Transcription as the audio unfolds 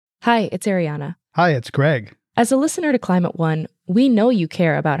Hi, it's Ariana. Hi, it's Greg. As a listener to Climate One, we know you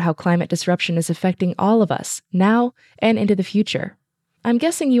care about how climate disruption is affecting all of us, now and into the future. I'm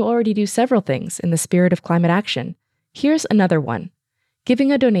guessing you already do several things in the spirit of climate action. Here's another one: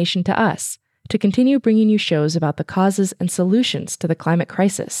 giving a donation to us to continue bringing you shows about the causes and solutions to the climate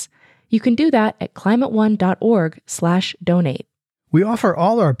crisis. You can do that at climateone.org/donate. We offer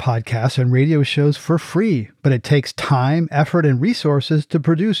all our podcasts and radio shows for free, but it takes time, effort, and resources to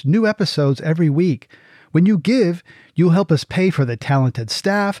produce new episodes every week. When you give, you'll help us pay for the talented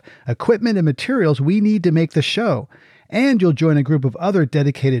staff, equipment, and materials we need to make the show. And you'll join a group of other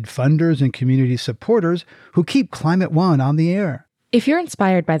dedicated funders and community supporters who keep Climate One on the air. If you're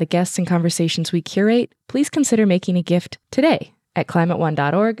inspired by the guests and conversations we curate, please consider making a gift today at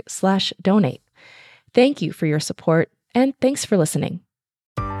climateone.org/donate. Thank you for your support, and thanks for listening.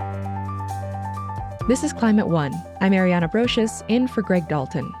 This is Climate One. I'm Ariana Brocious, in for Greg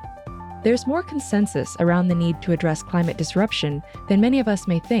Dalton. There's more consensus around the need to address climate disruption than many of us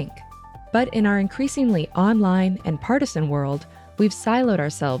may think. But in our increasingly online and partisan world, we've siloed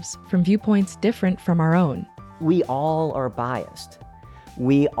ourselves from viewpoints different from our own. We all are biased.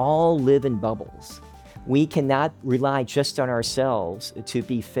 We all live in bubbles. We cannot rely just on ourselves to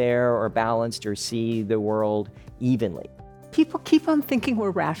be fair or balanced or see the world evenly. People keep on thinking we're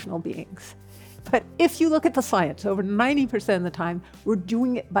rational beings. But if you look at the science, over 90% of the time, we're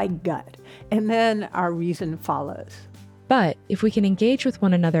doing it by gut, and then our reason follows. But if we can engage with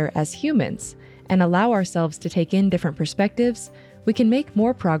one another as humans and allow ourselves to take in different perspectives, we can make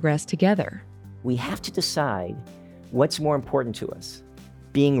more progress together. We have to decide what's more important to us,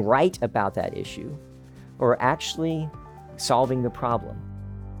 being right about that issue, or actually solving the problem.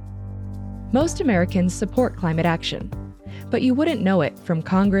 Most Americans support climate action, but you wouldn't know it from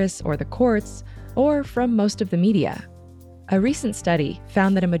Congress or the courts or from most of the media. A recent study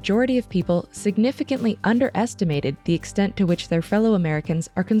found that a majority of people significantly underestimated the extent to which their fellow Americans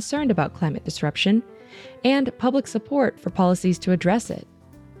are concerned about climate disruption and public support for policies to address it.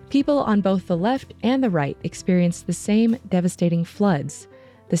 People on both the left and the right experienced the same devastating floods,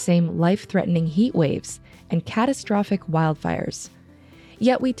 the same life-threatening heat waves, and catastrophic wildfires.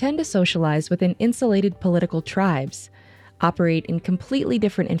 Yet we tend to socialize within insulated political tribes, operate in completely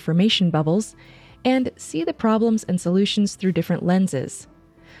different information bubbles, and see the problems and solutions through different lenses.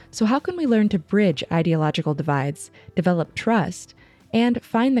 So how can we learn to bridge ideological divides, develop trust, and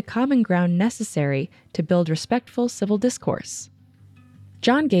find the common ground necessary to build respectful civil discourse?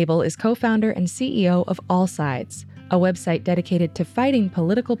 John Gable is co-founder and CEO of All Sides, a website dedicated to fighting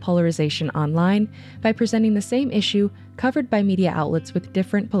political polarization online by presenting the same issue covered by media outlets with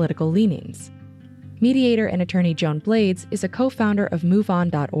different political leanings. Mediator and attorney Joan Blades is a co-founder of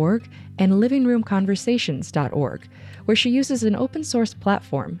MoveOn.org and LivingRoomConversations.org, where she uses an open-source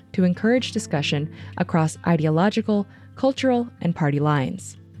platform to encourage discussion across ideological, cultural, and party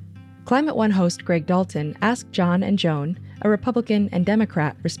lines. Climate One host Greg Dalton asked John and Joan, a Republican and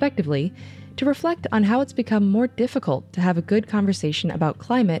Democrat respectively, to reflect on how it's become more difficult to have a good conversation about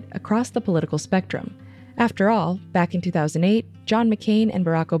climate across the political spectrum. After all, back in 2008, John McCain and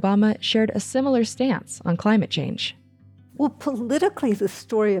Barack Obama shared a similar stance on climate change. Well, politically, the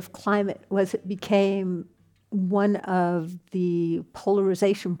story of climate was it became one of the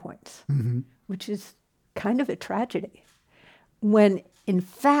polarization points, which is kind of a tragedy. When, in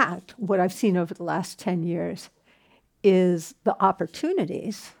fact, what I've seen over the last 10 years is the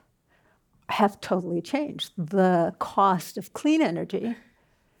opportunities have totally changed. The cost of clean energy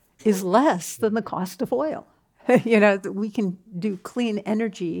is less than the cost of oil. We can do clean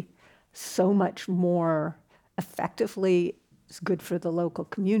energy so much more effectively. It's good for the local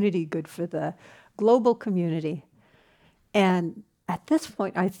community, good for the global community. And at this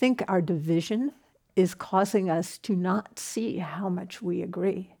point, I think our division is causing us to not see how much we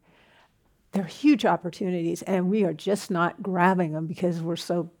agree. There are huge opportunities, and we are just not grabbing them because we're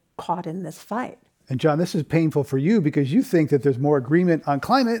so caught in this fight. And John, this is painful for you because you think that there's more agreement on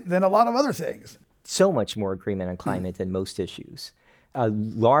climate than a lot of other things. So much more agreement on climate than most issues. A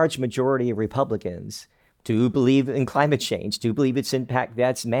large majority of Republicans do believe in climate change, do believe its impact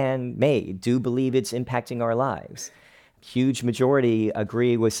that's man-made, do believe it's impacting our lives. Huge majority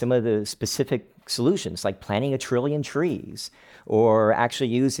agree with some of the specific solutions, like planting 1 trillion trees, or actually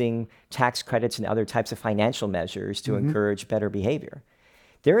using tax credits and other types of financial measures to encourage better behavior.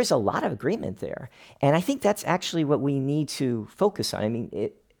 There is a lot of agreement there. And I think that's actually what we need to focus on. I mean,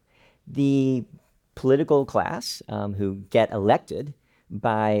 the political class who get elected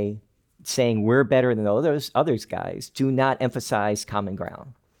by saying we're better than those guys do not emphasize common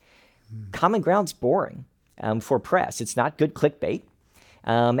ground. Common ground's boring for press. It's not good clickbait.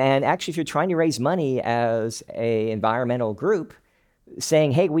 And actually, if you're trying to raise money as an environmental group,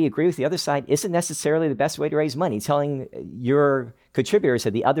 saying, hey, we agree with the other side isn't necessarily the best way to raise money. Telling your contributors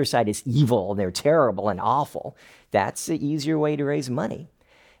that the other side is evil, they're terrible and awful, that's the easier way to raise money.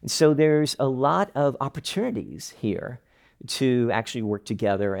 And so there's a lot of opportunities here to actually work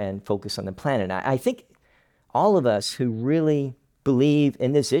together and focus on the planet. I think all of us who really believe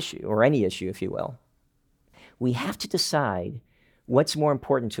in this issue, or any issue, if you will, we have to decide what's more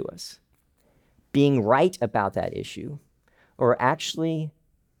important to us, being right about that issue or actually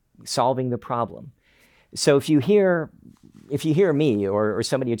solving the problem. So if you hear me or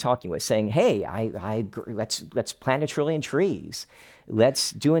somebody you're talking with saying, hey, I agree, let's plant 1 trillion trees,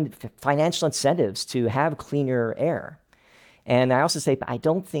 let's do financial incentives to have cleaner air. And I also say, I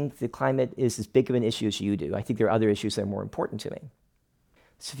don't think the climate is as big of an issue as you do. I think there are other issues that are more important to me.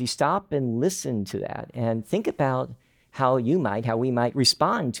 So if you stop and listen to that and think about how we might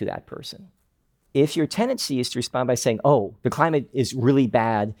respond to that person. If your tendency is to respond by saying, oh, the climate is really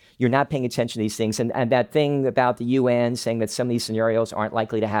bad, you're not paying attention to these things, and that thing about the UN saying that some of these scenarios aren't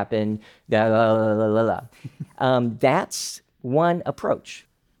likely to happen, that's one approach.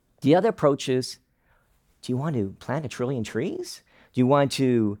 The other approach is, do you want to plant 1 trillion trees? Do you want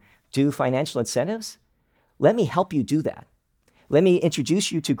to do financial incentives? Let me help you do that. Let me introduce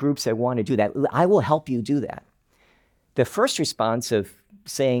you to groups that want to do that. I will help you do that. The first response of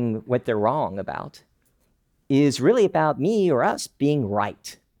saying what they're wrong about is really about me or us being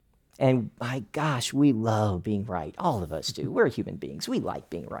right. And my gosh, we love being right. All of us do. We're human beings. We like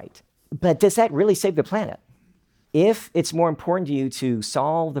being right. But does that really save the planet? If it's more important to you to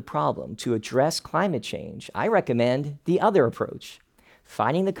solve the problem, to address climate change, I recommend the other approach,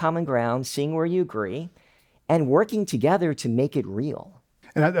 finding the common ground, seeing where you agree, and working together to make it real.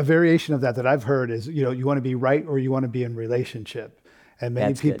 And a variation of that I've heard is, you want to be right or you want to be in relationship. And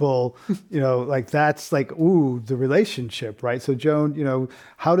many people, that's like, ooh, the relationship, right? So Joan,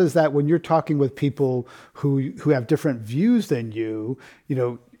 how does that, when you're talking with people who have different views than you,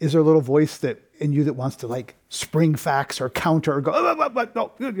 is there a little voice in you that wants to spring facts or counter or go,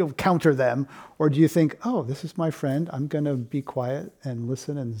 no, counter them? Or do you think, oh, this is my friend, I'm going to be quiet and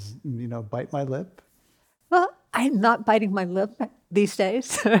listen and, bite my lip? Well, I'm not biting my lip these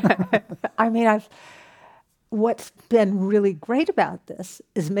days. I mean, what's been really great about this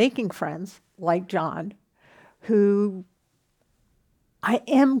is making friends like John, who I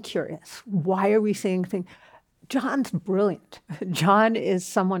am curious. Why are we seeing things? John's brilliant. John is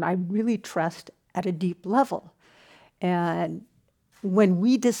someone I really trust at a deep level. And when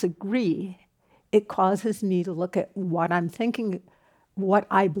we disagree, it causes me to look at what I'm thinking, what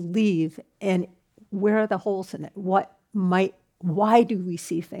I believe, and where are the holes in it? Why do we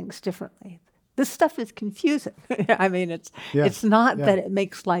see things differently? This stuff is confusing. I mean, it's not that it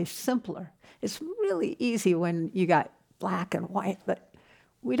makes life simpler. It's really easy when you got black and white, but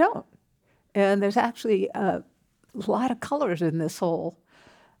we don't. And there's actually a lot of colors in this whole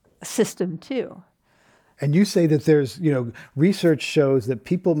system too. And you say that there's, research shows that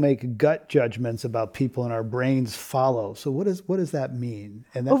people make gut judgments about people and our brains follow. So what does that mean?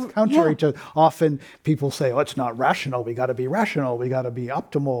 And that's contrary to often people say, oh, it's not rational. We got to be rational. We got to be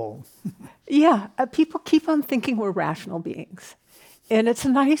optimal. Yeah, people keep on thinking we're rational beings. And it's a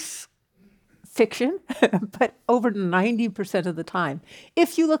nice fiction, but over 90% of the time,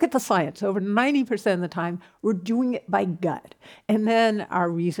 if you look at the science, over 90% of the time, we're doing it by gut. And then our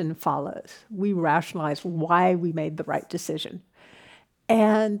reason follows. We rationalize why we made the right decision.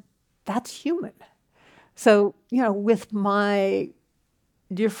 And that's human. So, with my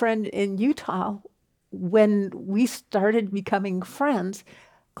dear friend in Utah, when we started becoming friends,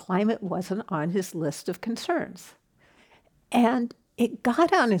 climate wasn't on his list of concerns. And it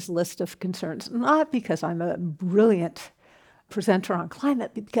got on his list of concerns, not because I'm a brilliant presenter on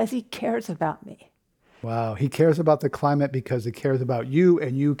climate, but because he cares about me. Wow. He cares about the climate because he cares about you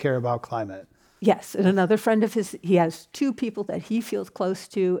and you care about climate. Yes. And another friend of his, he has 2 people that he feels close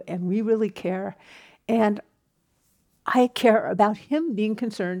to, and we really care. And I care about him being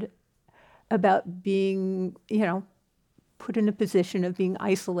concerned about being, put in a position of being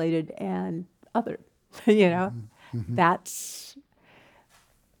isolated and othered. That's...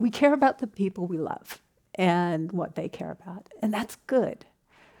 We care about the people we love and what they care about, and that's good.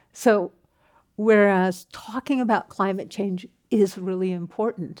 So whereas talking about climate change is really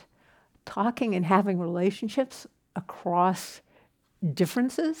important, talking and having relationships across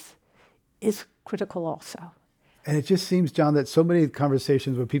differences is critical also. And it just seems, John, that so many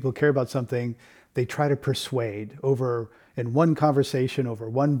conversations when people care about something, they try to persuade over, in one conversation over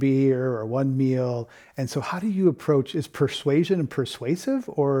one beer or one meal. And so how do you approach, is persuasion and persuasive,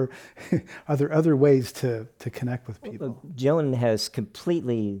 or are there other ways to connect with people? Joan has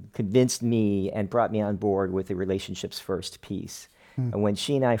completely convinced me and brought me on board with the relationships first piece. And when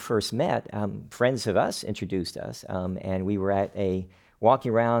she and I first met, friends of us introduced us, and we were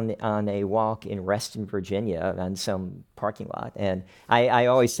walking around on a walk in Reston, Virginia, on some parking lot. And I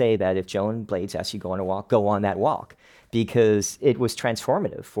always say that if Joan Blades asks you to go on a walk, go on that walk, because it was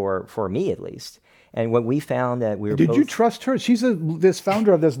transformative for me, at least. And when we found that we were Did you trust her? She's this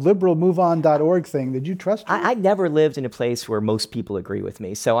founder of this liberal MoveOn.org thing. Did you trust her? I never lived in a place where most people agree with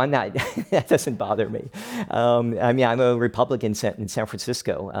me, so I'm not. That doesn't bother me. I mean, I'm a Republican in San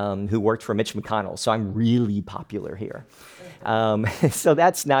Francisco who worked for Mitch McConnell, so I'm really popular here. So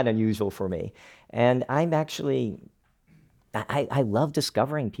that's not unusual for me. And I'm actually, I love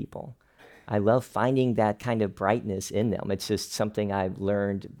discovering people. I love finding that kind of brightness in them. It's just something I've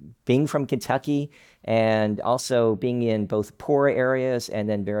learned being from Kentucky and also being in both poor areas and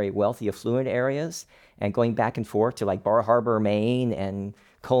then very wealthy, affluent areas, and going back and forth to like Bar Harbor, Maine and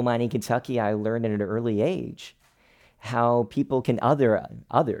coal mining, Kentucky. I learned at an early age how people can other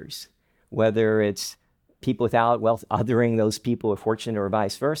others, whether it's people without wealth othering those people with fortune or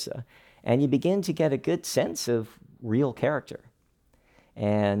vice versa. And you begin to get a good sense of real character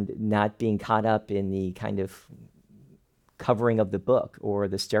and not being caught up in the kind of covering of the book or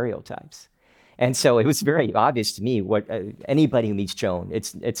the stereotypes. And so it was very obvious to me what anybody who meets Joan,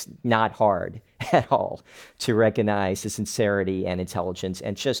 it's not hard at all to recognize the sincerity and intelligence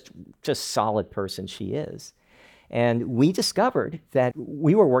and just solid person she is. And we discovered that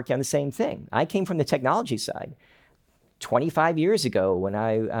we were working on the same thing. I came from the technology side. 25 years ago, when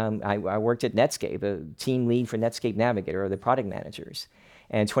I worked at Netscape, a team lead for Netscape Navigator, or the product managers.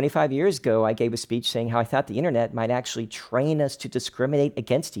 And 25 years ago, I gave a speech saying how I thought the internet might actually train us to discriminate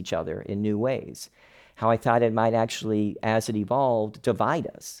against each other in new ways. How I thought it might actually, as it evolved, divide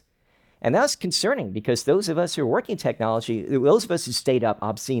us. And that was concerning, because those of us who are working in technology, those of us who stayed up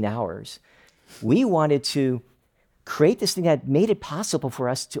obscene hours, we wanted to create this thing that made it possible for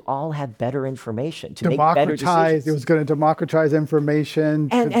us to all have better information, to make better decisions. It was going to democratize information.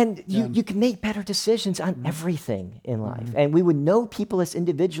 And you can make better decisions on everything in life. And we would know people as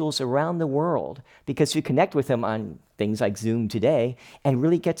individuals around the world because we connect with them on things like Zoom today and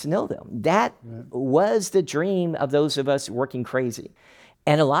really get to know them. That was the dream of those of us working crazy.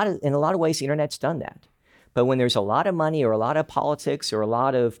 And in a lot of ways, the internet's done that. But when there's a lot of money or a lot of politics or a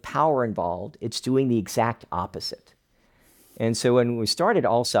lot of power involved, it's doing the exact opposite. And so when we started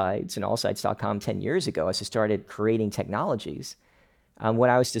AllSides and AllSides.com 10 years ago, as I started creating technologies, what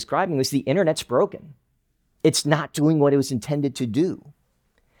I was describing was the internet's broken. It's not doing what it was intended to do.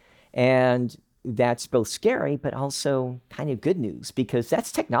 And that's both scary, but also kind of good news, because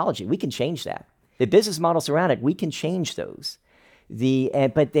that's technology. We can change that. The business models around it, we can change those.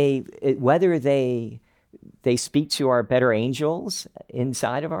 But whether they speak to our better angels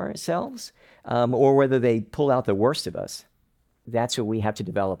inside of ourselves, or whether they pull out the worst of us, that's what we have to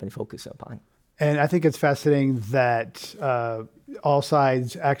develop and focus upon. And I think it's fascinating that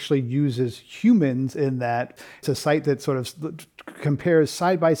AllSides actually uses humans in that. It's a site that sort of compares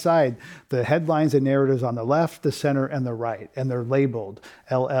side by side the headlines and narratives on the left, the center, and the right. And they're labeled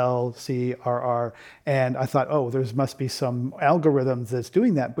LL, C, RR. And I thought, oh, there must be some algorithms that's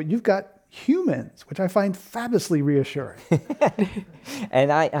doing that. But you've got humans, which I find fabulously reassuring.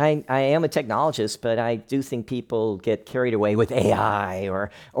 And I am a technologist, but I do think people get carried away with AI or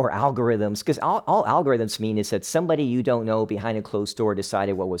algorithms, because all algorithms mean is that somebody you don't know behind a closed door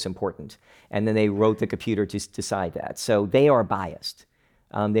decided what was important, and then they wrote the computer to decide that. So they are biased.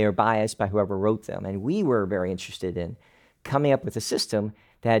 They are biased by whoever wrote them. And we were very interested in coming up with a system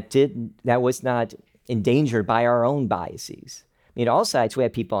that was not endangered by our own biases. I mean, AllSides, we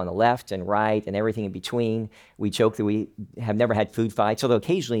have people on the left and right and everything in between. We joke that we have never had food fights, although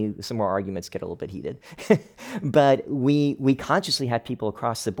occasionally some more arguments get a little bit heated. But we consciously have people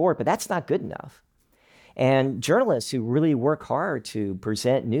across the board, but that's not good enough. And journalists who really work hard to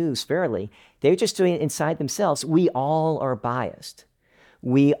present news fairly, they're just doing it inside themselves. We all are biased.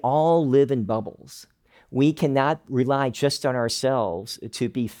 We all live in bubbles. We cannot rely just on ourselves to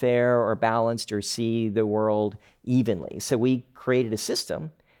be fair or balanced or see the world evenly. So we created a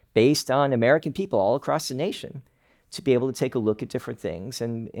system based on American people all across the nation to be able to take a look at different things,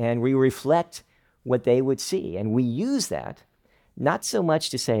 and we reflect what they would see. And we use that not so much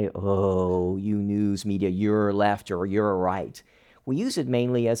to say, oh, you news media, you're left or you're right. We use it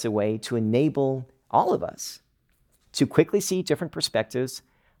mainly as a way to enable all of us to quickly see different perspectives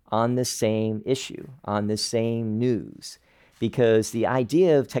on the same issue, on the same news. Because the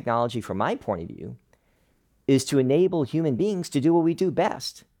idea of technology, from my point of view, is to enable human beings to do what we do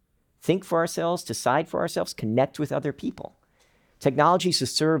best. Think for ourselves, decide for ourselves, connect with other people. Technology is to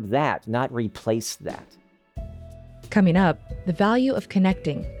serve that, not replace that. Coming up, the value of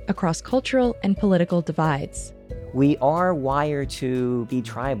connecting across cultural and political divides. We are wired to be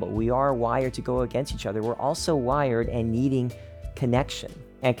tribal. We are wired to go against each other. We're also wired and needing connection.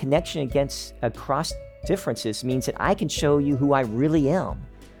 And connection across differences means that I can show you who I really am,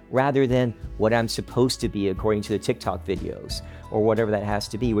 rather than what I'm supposed to be according to the TikTok videos or whatever that has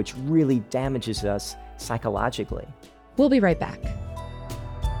to be, which really damages us psychologically. We'll be right back.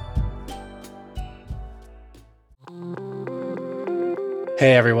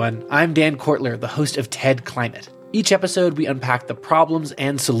 Hey everyone, I'm Dan Kortler, the host of TED Climate. Each episode, we unpack the problems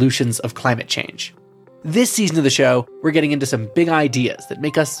and solutions of climate change. This season of the show, we're getting into some big ideas that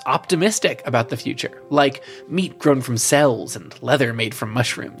make us optimistic about the future, like meat grown from cells and leather made from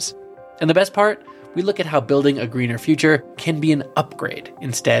mushrooms. And the best part, we look at how building a greener future can be an upgrade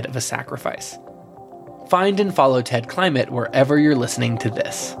instead of a sacrifice. Find and follow TED Climate wherever you're listening to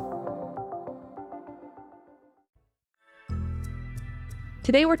this.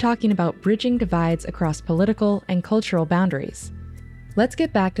 Today we're talking about bridging divides across political and cultural boundaries. Let's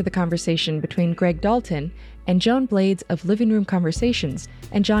get back to the conversation between Greg Dalton and Joan Blades of Living Room Conversations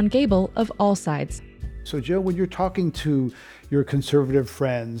and John Gable of All Sides. So, Joe, when you're talking to your conservative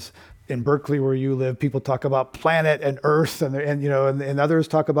friends in Berkeley, where you live, people talk about planet and Earth, and others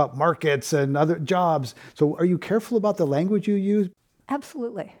talk about markets and other jobs. So, are you careful about the language you use?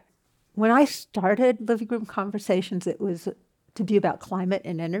 Absolutely. When I started Living Room Conversations, it was to be about climate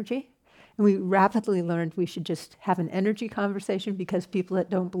and energy. And we rapidly learned we should just have an energy conversation because people that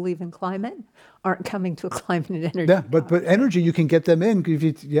don't believe in climate aren't coming to a climate and energy. Yeah, but energy, you can get them in. If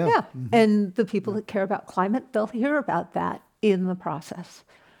you, yeah. Mm-hmm. And the people that care about climate, they'll hear about that in the process.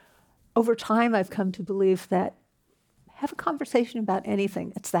 Over time, I've come to believe that have a conversation about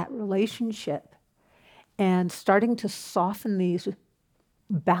anything. It's that relationship and starting to soften these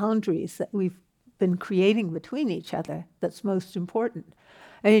boundaries that we've been creating between each other that's most important.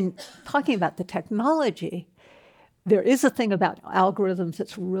 I mean, talking about the technology, there is a thing about algorithms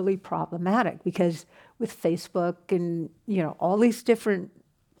that's really problematic because with Facebook and, all these different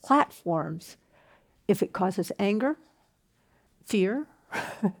platforms, if it causes anger, fear,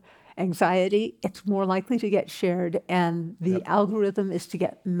 anxiety, it's more likely to get shared, and the algorithm is to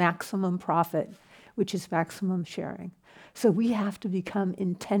get maximum profit, which is maximum sharing. So we have to become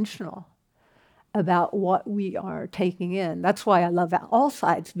intentional about what we are taking in. That's why I love All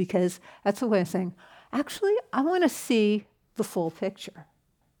Sides, because that's a way of saying, actually, I want to see the full picture.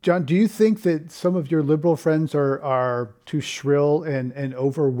 John, do you think that some of your liberal friends are too shrill and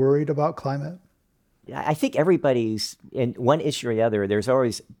over worried about climate? I think everybody's, in one issue or the other, there's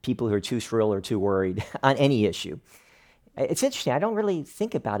always people who are too shrill or too worried on any issue. It's interesting. I don't really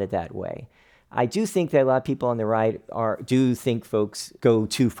think about it that way. I do think that a lot of people on the right do think folks go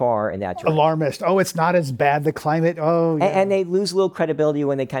too far in that direction. Alarmist. Oh, it's not as bad, the climate. Oh, yeah. And they lose a little credibility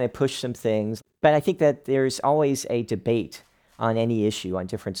when they kind of push some things. But I think that there's always a debate on any issue, on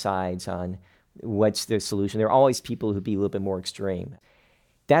different sides, on what's the solution. There are always people who be a little bit more extreme.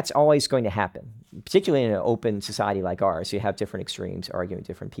 That's always going to happen, particularly in an open society like ours. You have different extremes arguing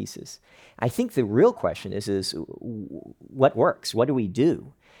different pieces. I think the real question is what works? What do we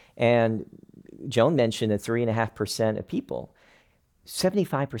do? And Joan mentioned that 3.5% of people,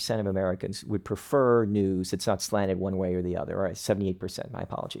 75% of Americans would prefer news that's not slanted one way or the other, or 78%, my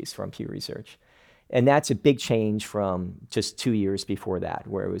apologies, from Pew Research. And that's a big change from just 2 years before that,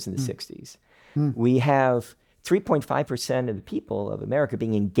 where it was in the 60s. We have 3.5% of the people of America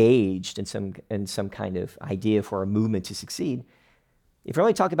being engaged in some kind of idea for a movement to succeed. If you're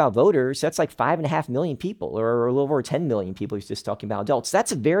only talking about voters, that's like 5.5 million people, or a little over 10 million people. He's just talking about adults.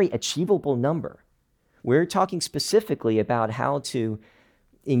 That's a very achievable number. We're talking specifically about how to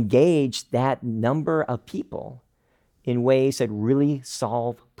engage that number of people in ways that really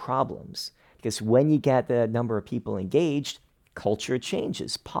solve problems. Because when you get the number of people engaged, culture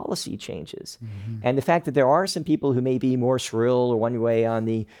changes, policy changes. Mm-hmm. And the fact that there are some people who may be more shrill or one way on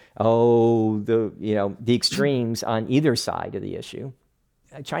the extremes on either side of the issue,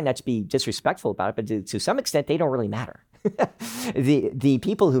 I try not to be disrespectful about it, but to some extent, they don't really matter. The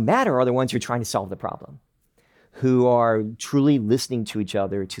people who matter are the ones who are trying to solve the problem, who are truly listening to each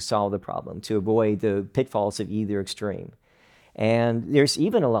other to solve the problem, to avoid the pitfalls of either extreme. And there's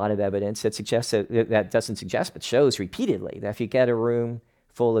even a lot of evidence that suggests that doesn't suggest, but shows repeatedly that if you get a room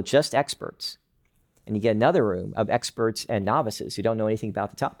full of just experts, and you get another room of experts and novices who don't know anything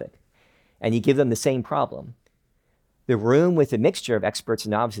about the topic, and you give them the same problem. The room with a mixture of experts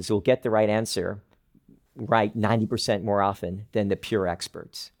and novices will get the right answer right 90% more often than the pure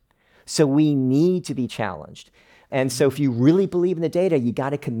experts. So we need to be challenged. And so if you really believe in the data, you got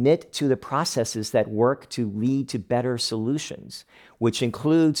to commit to the processes that work to lead to better solutions, which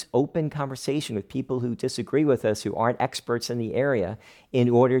includes open conversation with people who disagree with us, who aren't experts in the area, in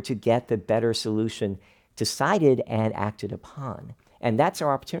order to get the better solution decided and acted upon. And that's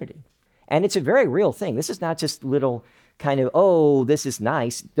our opportunity. And it's a very real thing. This is not just little kind of, oh, this is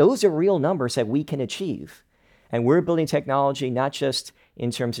nice. Those are real numbers that we can achieve. And we're building technology not just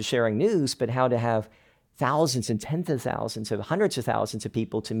in terms of sharing news, but how to have thousands and tens of thousands of hundreds of thousands of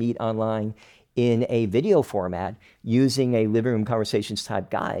people to meet online in a video format using a living room conversations type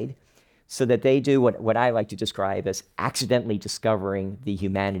guide so that they do what I like to describe as accidentally discovering the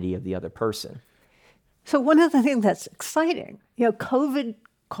humanity of the other person. So one of the things that's exciting, COVID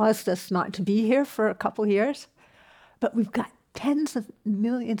caused us not to be here for a couple years, but we've got tens of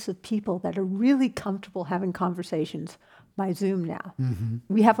millions of people that are really comfortable having conversations by Zoom now. Mm-hmm.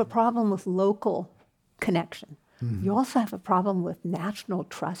 We have a problem with local connection. Mm-hmm. You also have a problem with national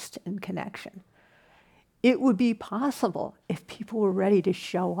trust and connection. It would be possible if people were ready to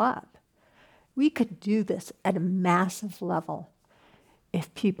show up. We could do this at a massive level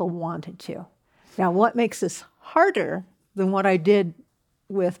if people wanted to. Now, what makes this harder than what I did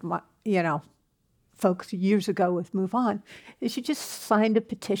with my, folks years ago with Move On is you just signed a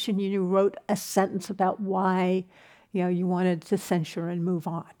petition, you wrote a sentence about why, you wanted to censure and move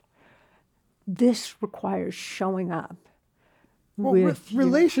on. This requires showing up. Well,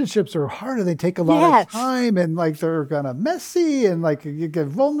 relationships are harder. They take a lot of time, and they're kind of messy, and you get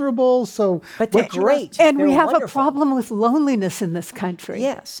vulnerable. So, but they're great. And they're we have wonderful. A problem with loneliness in this country.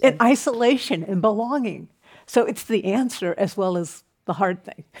 Yes, and isolation and belonging. So it's the answer as well as the hard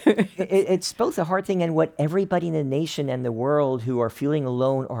thing. It's both a hard thing and what everybody in the nation and the world who are feeling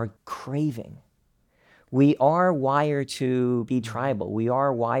alone are craving. We are wired to be tribal. We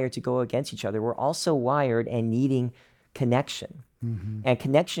are wired to go against each other. We're also wired and needing connection. Mm-hmm. And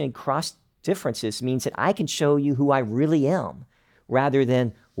connection across differences means that I can show you who I really am rather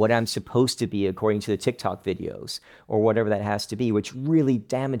than what I'm supposed to be according to the TikTok videos or whatever that has to be, which really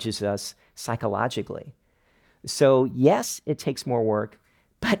damages us psychologically. So yes, it takes more work,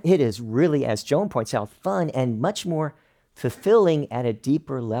 but it is really, as Joan points out, fun and much more fulfilling at a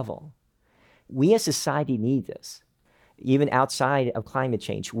deeper level. We as society need this. Even outside of climate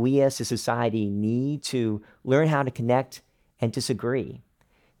change, we as a society need to learn how to connect and disagree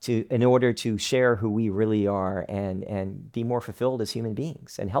in order to share who we really are and be more fulfilled as human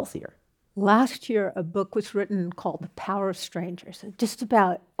beings and healthier. Last year, a book was written called The Power of Strangers, just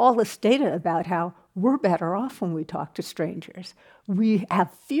about all this data about how we're better off when we talk to strangers. We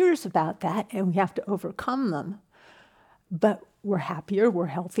have fears about that, and we have to overcome them. But we're happier, we're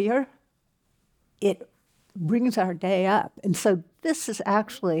healthier. It brings our day up. And so this is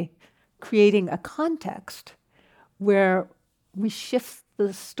actually creating a context where we shift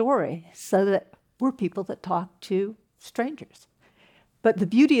the story so that we're people that talk to strangers. But the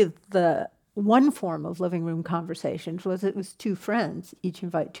beauty of the one form of living room conversations was it was two friends, each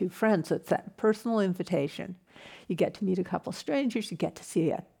invite two friends. So it's that personal invitation. You get to meet a couple strangers, you get to see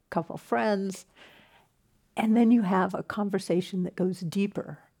a couple friends, and then you have a conversation that goes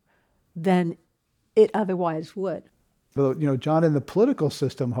deeper than it otherwise would. But, John, in the political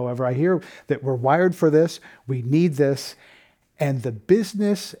system, however, I hear that we're wired for this, we need this, and the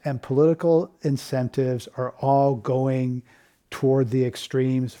business and political incentives are all going toward the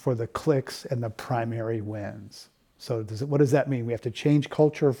extremes for the clicks and the primary wins. So what does that mean? We have to change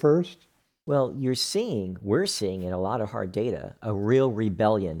culture first? Well, we're seeing in a lot of hard data, a real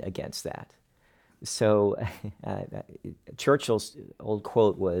rebellion against that. So Churchill's old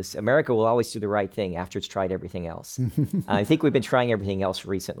quote was, America will always do the right thing after it's tried everything else. I think we've been trying everything else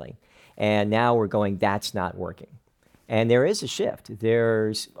recently. And now we're going, that's not working. And there is a shift.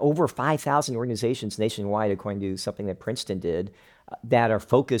 There's over 5,000 organizations nationwide, according to something that Princeton did, that are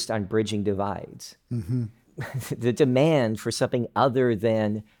focused on bridging divides. Mm-hmm. The demand for something other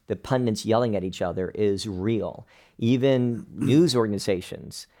than the pundits yelling at each other is real. Even news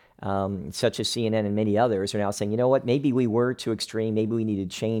organizations, such as CNN and many others, are now saying, you know what, maybe we were too extreme, maybe we need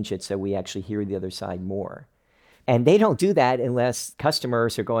to change it so we actually hear the other side more. And they don't do that unless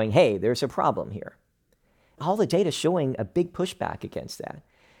customers are going, hey, there's a problem here. All the data showing a big pushback against that.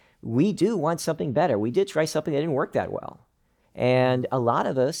 We do want something better. We did try something that didn't work that well. And a lot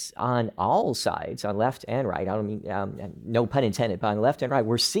of us on all sides, on left and right, I don't mean, no pun intended, but on left and right,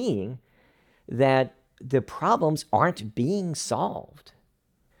 we're seeing that the problems aren't being solved.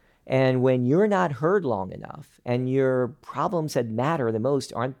 And when you're not heard long enough and your problems that matter the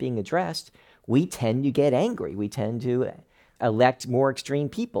most aren't being addressed, we tend to get angry. We tend to elect more extreme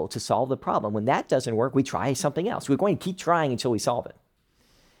people to solve the problem. When that doesn't work, we try something else. We're going to keep trying until we solve it.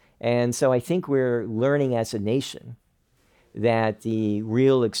 And so I think we're learning as a nation that the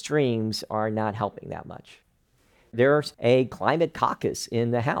real extremes are not helping that much. There's a climate caucus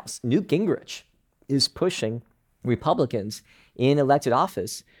in the House. Newt Gingrich is pushing Republicans in elected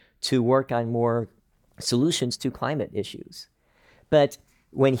office to work on more solutions to climate issues. But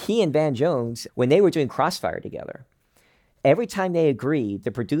when he and Van Jones, when they were doing Crossfire together, every time they agreed,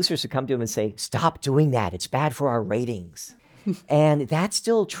 the producers would come to him and say, "Stop doing that. It's bad for our ratings." And that's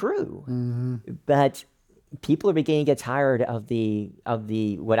still true. Mm-hmm. But people are beginning to get tired of the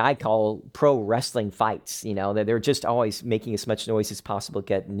what I call pro wrestling fights. You know, that they're just always making as much noise as possible to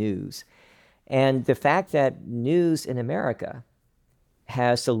get news. And the fact that news in America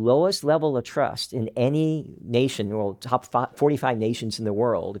has the lowest level of trust in any nation, well, top 45 nations in the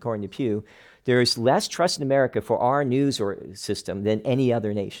world, according to Pew, there's less trust in America for our news system than any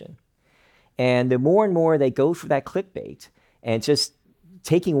other nation. And the more and more they go for that clickbait and just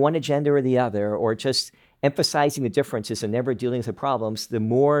taking one agenda or the other, or just emphasizing the differences and never dealing with the problems, the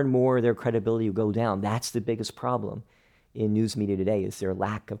more and more their credibility will go down. That's the biggest problem in news media today, is their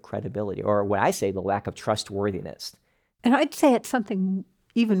lack of credibility, or what I say, the lack of trustworthiness. And I'd say it's something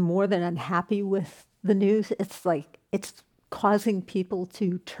even more than unhappy with the news. It's like it's causing people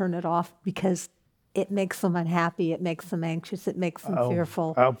to turn it off because it makes them unhappy, it makes them anxious, it makes them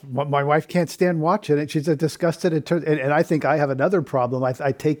fearful. My wife can't stand watching it. She's disgusted. And I think I have another problem.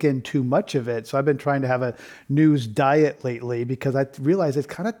 I take in too much of it. So I've been trying to have a news diet lately because I realize it's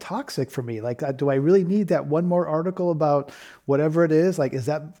kind of toxic for me. Like, do I really need that one more article about whatever it is? Like, is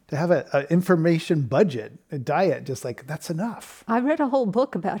that to have an information budget, a diet, just like that's enough? I read a whole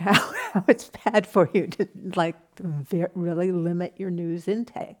book about how it's bad for you to really limit your news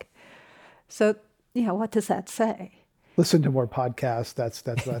intake. So, what does that say? Listen to more podcasts. That's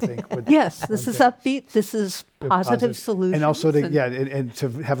what I think. Yes, this is upbeat. This is positive solutions. And also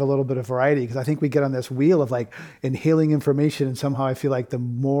to have a little bit of variety, because I think we get on this wheel of like inhaling information, and somehow I feel like the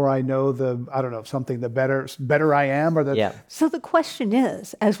more I know, the better I am. So the question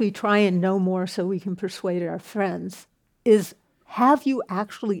is, as we try and know more so we can persuade our friends, is have you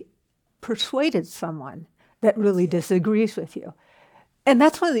actually persuaded someone that really disagrees with you? And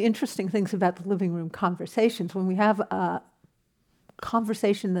that's one of the interesting things about the living room conversations. When we have a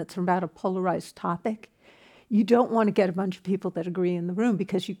conversation that's about a polarized topic, you don't want to get a bunch of people that agree in the room,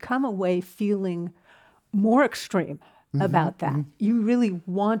 because you come away feeling more extreme about that. Mm-hmm. You really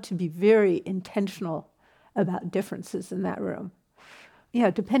want to be very intentional about differences in that room.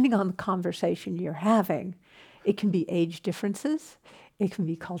 Depending on the conversation you're having, it can be age differences. It can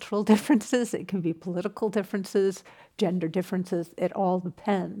be cultural differences, it can be political differences, gender differences, it all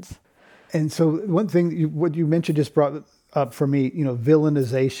depends. And so one thing, what you mentioned just brought up for me,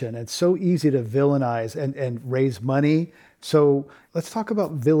 villainization. It's so easy to villainize and raise money. So let's talk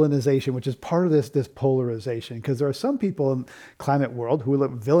about villainization, which is part of this polarization, because there are some people in the climate world who are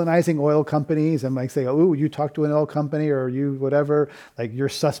villainizing oil companies and say, oh, you talk to an oil company or you whatever, like you're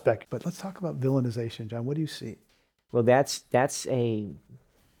suspect. But let's talk about villainization, John. What do you see? Well, that's a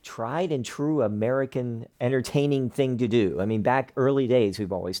tried and true American entertaining thing to do. I mean, back early days,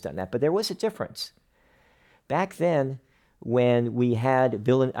 we've always done that. But there was a difference. Back then, when we had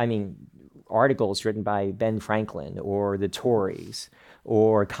articles written by Ben Franklin or the Tories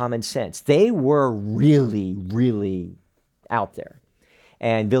or Common Sense, they were really, really out there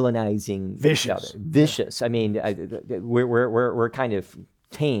and villainizing each other. Vicious. Yeah. I mean, we're kind of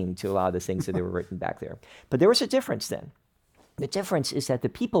tame to a lot of the things that they were written back there. But there was a difference then. The difference is that the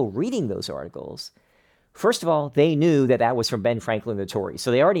people reading those articles, first of all, they knew that was from Ben Franklin and the Tories.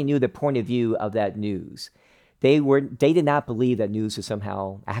 So they already knew the point of view of that news. They did not believe that news was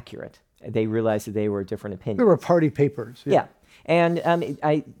somehow accurate. They realized that they were different opinions. They were party papers. Yeah. And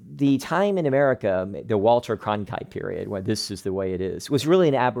the time in America, the Walter Cronkite period, when this is the way it is, was really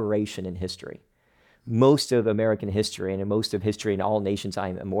an aberration in history. Most of American history and most of history in all nations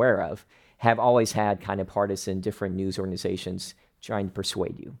I'm aware of have always had kind of partisan different news organizations trying to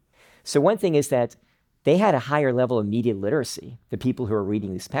persuade you. So one thing is that they had a higher level of media literacy, the people who were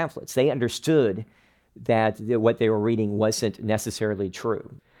reading these pamphlets. They understood that what they were reading wasn't necessarily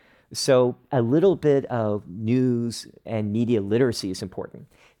true. So a little bit of news and media literacy is important.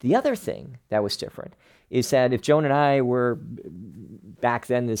 The other thing that was different is that if Joan and I were back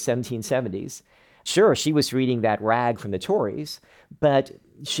then in the 1770s, sure, she was reading that rag from the Tories, but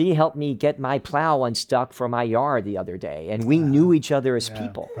she helped me get my plow unstuck from my yard the other day, and we knew each other as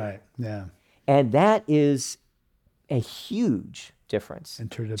people. Right. Yeah. And that is a huge difference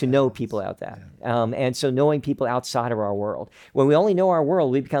to know people out that. Yeah. And so knowing people outside of our world. When we only know our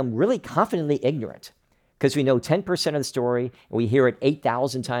world, we become really confidently ignorant because we know 10% of the story and we hear it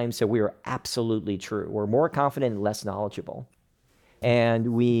 8,000 times, so we are absolutely true. We're more confident and less knowledgeable.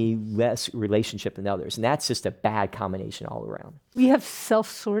 And we less relationship than others. And that's just a bad combination all around. We have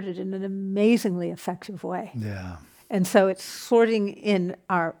self-sorted in an amazingly effective way. Yeah. And so it's sorting in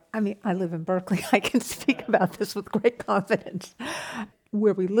I live in Berkeley. I can speak about this with great confidence.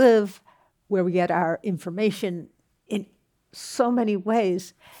 Where we live, where we get our information in so many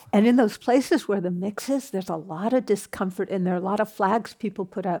ways. And in those places where the mix is, there's a lot of discomfort and there are a lot of flags people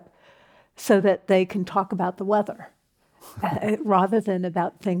put up so that they can talk about the weather rather than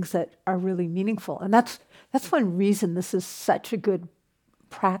about things that are really meaningful. And that's one reason this is such a good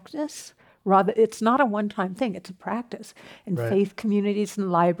practice. It's not a one-time thing, it's a practice. And faith communities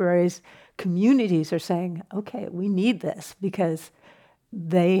and libraries, communities are saying, okay, we need this because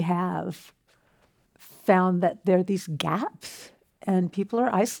they have found that there are these gaps and people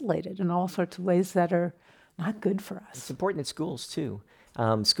are isolated in all sorts of ways that are not good for us. It's important in schools too.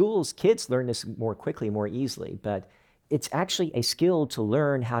 Kids learn this more quickly, more easily, but it's actually a skill to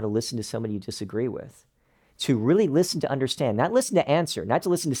learn how to listen to somebody you disagree with. To really listen to understand, not listen to answer, not to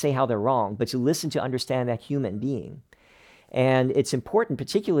listen to say how they're wrong, but to listen to understand that human being. And it's important,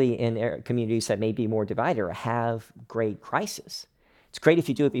 particularly in communities that may be more divided or have great crisis. It's great if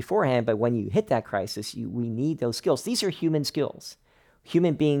you do it beforehand, but when you hit that crisis, we need those skills. These are human skills.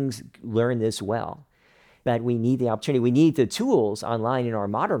 Human beings learn this well, but we need the opportunity. We need the tools online in our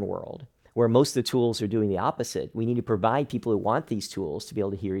modern world where most of the tools are doing the opposite. We need to provide people who want these tools to be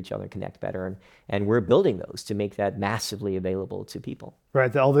able to hear each other and connect better. And we're building those to make that massively available to people.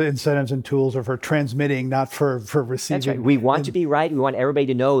 Right. All the incentives and tools are for transmitting, not for receiving. That's right. We want to be right. We want everybody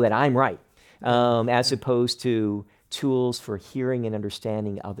to know that I'm right, as opposed to tools for hearing and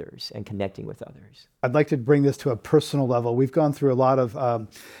understanding others and connecting with others. I'd like to bring this to a personal level. We've gone through a lot of,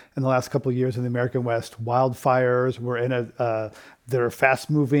 in the last couple of years in the American West, wildfires. We're in that are fast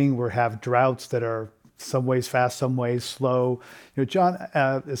moving. We have droughts that are some ways fast, some ways slow. John,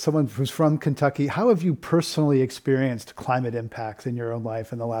 as someone who's from Kentucky, how have you personally experienced climate impacts in your own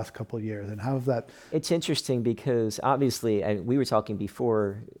life in the last couple of years? And how have that? It's interesting because obviously, and we were talking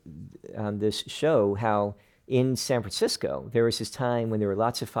before this show, how in San Francisco, there was this time when there were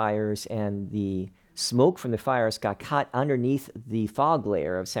lots of fires and the smoke from the fires got caught underneath the fog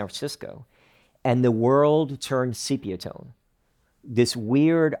layer of San Francisco, and the world turned sepia tone. This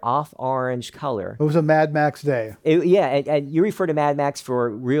weird off-orange color. It was a Mad Max day. And you refer to Mad Max for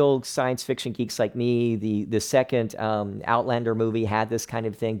real science fiction geeks like me. The second Outlander movie had this kind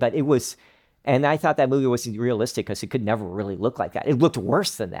of thing, but it was, and I thought that movie wasn't realistic because it could never really look like that. It looked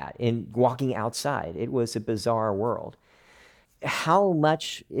worse than that in walking outside. It was a bizarre world. How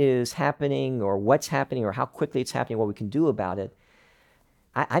much is happening or what's happening or how quickly it's happening, what we can do about it,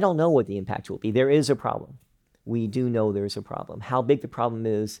 I don't know what the impact will be. There is a problem. We do know there's a problem. How big the problem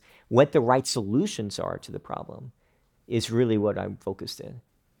is, what the right solutions are to the problem is really what I'm focused in.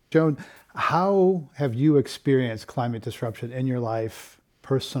 Joan, how have you experienced climate disruption in your life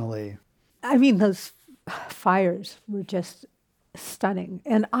personally? I mean, those fires were just stunning.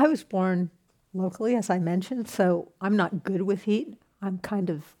 And I was born locally, as I mentioned, so I'm not good with heat. I'm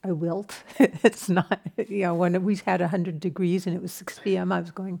kind of a wilt. It's not, when we had 100 degrees and it was 6 p.m., I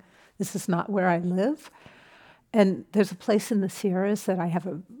was going, this is not where I live. And there's a place in the Sierras that I have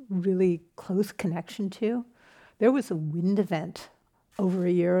a really close connection to. There was a wind event over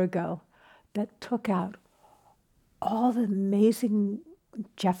a year ago that took out all the amazing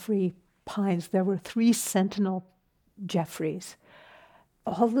Jeffrey pines. There were 3 sentinel Jeffreys.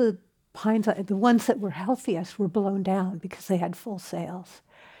 All the pines, the ones that were healthiest, were blown down because they had full sails.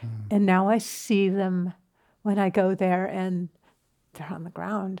 And now I see them when I go there and they're on the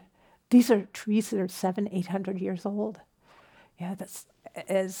ground. These are trees that are 700, 800 years old. Yeah,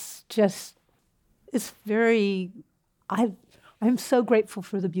 it's very, I'm so grateful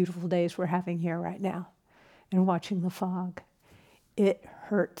for the beautiful days we're having here right now and watching the fog. It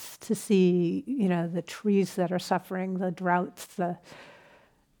hurts to see, the trees that are suffering, the droughts,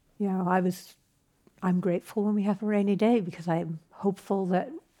 I'm grateful when we have a rainy day because I'm hopeful that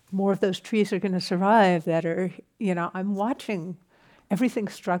more of those trees are going to survive that are, I'm watching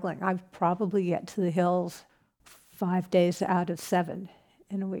everything's struggling. I probably get to the hills 5 days out of 7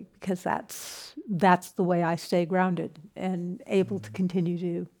 in a week because that's the way I stay grounded and able to continue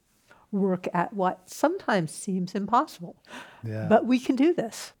to work at what sometimes seems impossible. Yeah. But we can do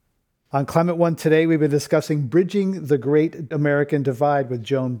this. On Climate One today, we've been discussing Bridging the Great American Divide with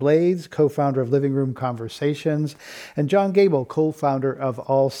Joan Blades, co-founder of Living Room Conversations, and John Gable, co-founder of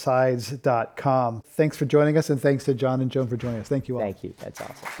AllSides.com. Thanks for joining us, and thanks to John and Joan for joining us. Thank you all. Thank you. That's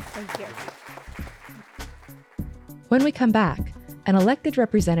awesome. Thank you. When we come back, an elected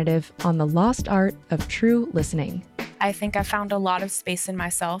representative on the lost art of true listening. I think I found a lot of space in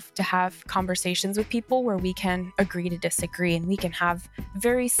myself to have conversations with people where we can agree to disagree and we can have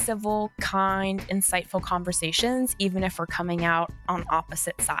very civil, kind, insightful conversations, even if we're coming out on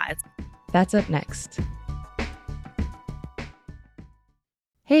opposite sides. That's up next.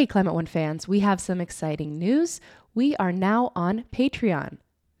 Hey, Climate One fans, we have some exciting news. We are now on Patreon.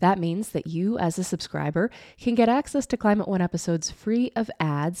 That means that you, as a subscriber, can get access to Climate One episodes free of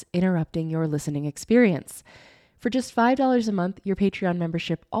ads interrupting your listening experience. For just $5 a month, your Patreon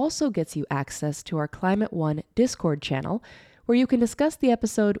membership also gets you access to our Climate One Discord channel, where you can discuss the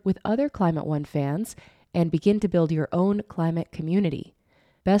episode with other Climate One fans and begin to build your own climate community.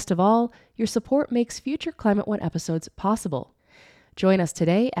 Best of all, your support makes future Climate One episodes possible. Join us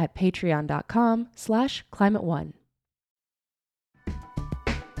today at patreon.com/climateone.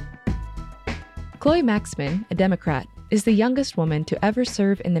 Chloe Maxman, a Democrat, is the youngest woman to ever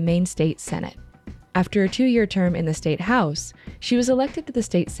serve in the Maine State Senate. After a 2-year term in the state House, she was elected to the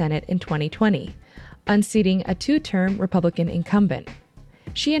state Senate in 2020, unseating a 2-term Republican incumbent.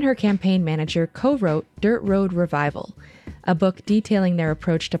 She and her campaign manager co-wrote Dirt Road Revival, a book detailing their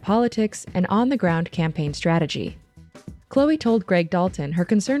approach to politics and on-the-ground campaign strategy. Chloe told Greg Dalton her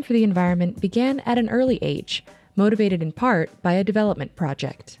concern for the environment began at an early age, motivated in part by a development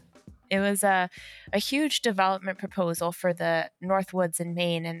project. It was a huge development proposal for the North Woods in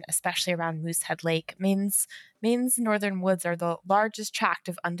Maine, and especially around Moosehead Lake. Maine's northern woods are the largest tract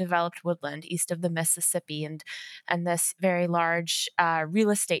of undeveloped woodland east of the Mississippi, and this very large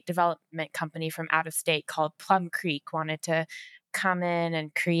real estate development company from out of state called Plum Creek wanted to come in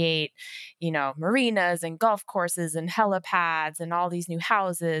and create, marinas and golf courses and helipads and all these new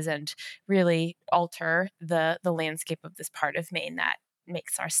houses and really alter the landscape of this part of Maine that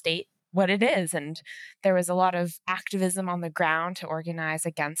makes our state what it is. And there was a lot of activism on the ground to organize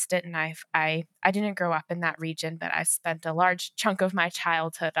against it. And I didn't grow up in that region, but I spent a large chunk of my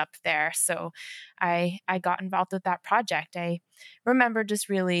childhood up there. So I got involved with that project. I remember just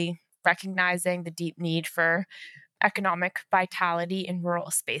really recognizing the deep need for economic vitality in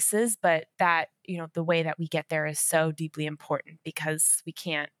rural spaces, but that, the way that we get there is so deeply important because we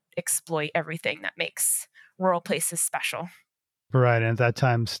can't exploit everything that makes rural places special. Right. And at that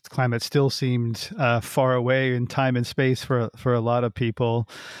time, climate still seemed far away in time and space for a lot of people.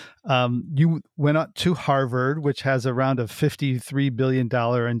 You went up to Harvard, which has around a $53 billion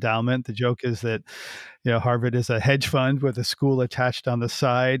endowment. The joke is that, Harvard is a hedge fund with a school attached on the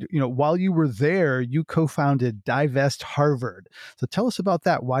side. While you were there, you co-founded Divest Harvard. So tell us about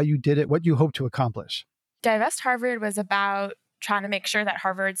that, why you did it, what you hope to accomplish. Divest Harvard was about trying to make sure that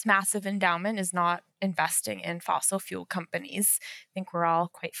Harvard's massive endowment is not investing in fossil fuel companies. I think we're all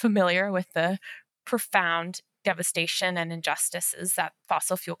quite familiar with the profound devastation and injustices that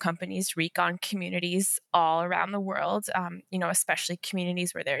fossil fuel companies wreak on communities all around the world, especially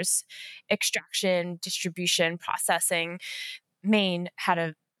communities where there's extraction, distribution, processing. Maine had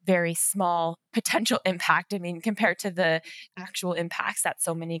a very small potential impact. I mean, compared to the actual impacts that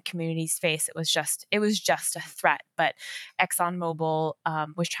so many communities face, it was just a threat. But ExxonMobil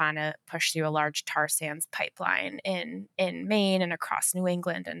was trying to push through a large tar sands pipeline in Maine and across New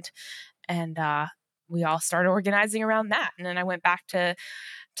England, and we all started organizing around that. And then I went back to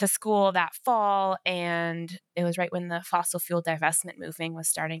school that fall, and it was right when the fossil fuel divestment movement was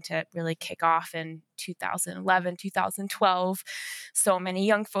starting to really kick off in 2011, 2012. So many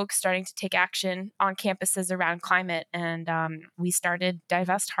young folks starting to take action on campuses around climate. And we started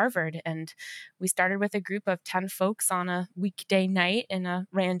Divest Harvard. And we started with a group of 10 folks on a weekday night in a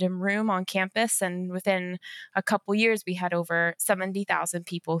random room on campus. And within a couple years, we had over 70,000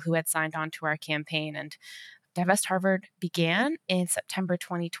 people who had signed on to our campaign. And Divest Harvard began in September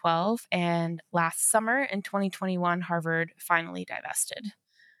 2012, and last summer in 2021, Harvard finally divested.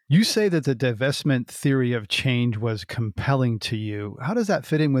 You say that the divestment theory of change was compelling to you. How does that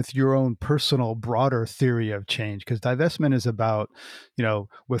fit in with your own personal, broader theory of change? Because divestment is about,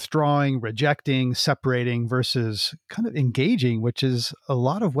 withdrawing, rejecting, separating versus kind of engaging, which is a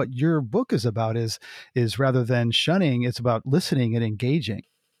lot of what your book is about, is rather than shunning, it's about listening and engaging.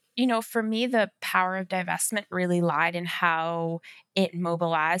 For me, the power of divestment really lied in how it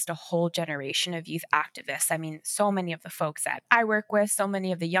mobilized a whole generation of youth activists. I mean, so many of the folks that I work with, so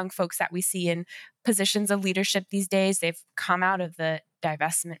many of the young folks that we see in positions of leadership these days, they've come out of the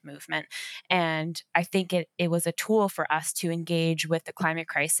divestment movement. And I think it was a tool for us to engage with the climate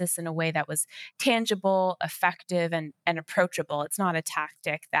crisis in a way that was tangible, effective, and approachable. It's not a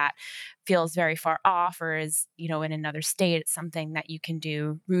tactic that feels very far off or is, in another state. It's something that you can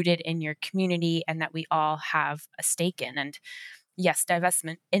do rooted in your community and that we all have a stake in. And yes,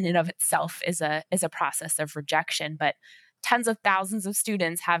 divestment in and of itself is a process of rejection, but tens of thousands of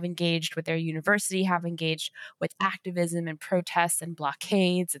students have engaged with their university, have engaged with activism and protests and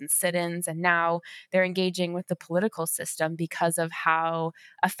blockades and sit-ins, and now they're engaging with the political system because of how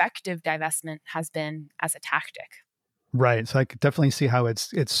effective divestment has been as a tactic. Right. So I could definitely see how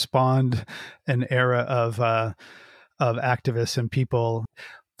it's spawned an era of activists and people.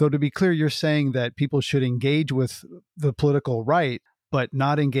 Though to be clear, you're saying that people should engage with the political right, but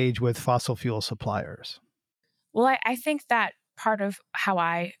not engage with fossil fuel suppliers. Well, I think that part of how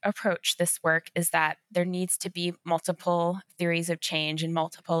I approach this work is that there needs to be multiple theories of change and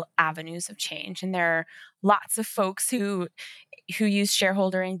multiple avenues of change. And there are lots of folks who use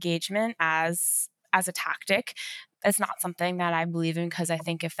shareholder engagement as a tactic. It's not something that I believe in, because I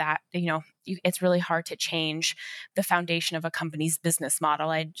think if that, it's really hard to change the foundation of a company's business model.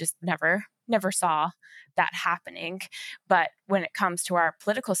 I just never saw that happening. But when it comes to our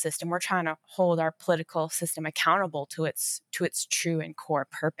political system, we're trying to hold our political system accountable to its true and core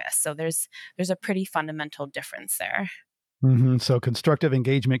purpose. So there's a pretty fundamental difference there. Mm-hmm. So constructive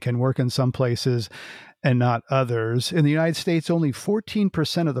engagement can work in some places and not others. In the United States, only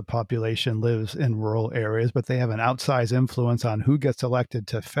 14% of the population lives in rural areas, but they have an outsized influence on who gets elected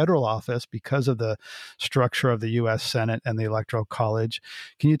to federal office because of the structure of the U.S. Senate and the Electoral College.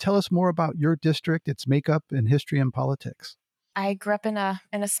 Can you tell us more about your district, its makeup in history and politics? I grew up in a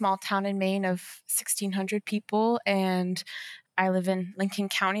small town in Maine of 1,600 people, and I live in Lincoln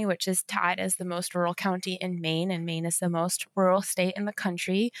County, which is tied as the most rural county in Maine, and Maine is the most rural state in the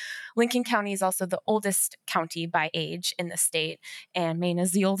country. Lincoln County is also the oldest county by age in the state, and Maine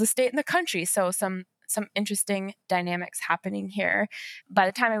is the oldest state in the country. So some interesting dynamics happening here. By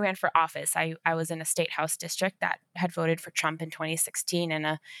the time I ran for office, I was in a state house district that had voted for Trump in 2016 and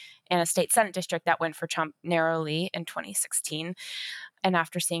a state Senate district that went for Trump narrowly in 2016. And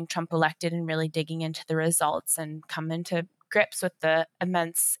after seeing Trump elected and really digging into the results and come into grips with the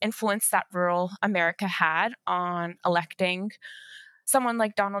immense influence that rural America had on electing someone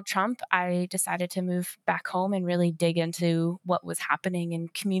like Donald Trump, I decided to move back home and really dig into what was happening in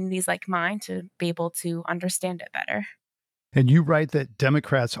communities like mine to be able to understand it better. And you write that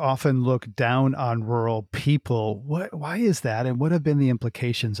Democrats often look down on rural people. Why is that? And what have been the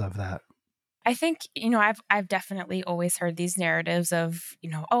implications of that? I think, I've definitely always heard these narratives of,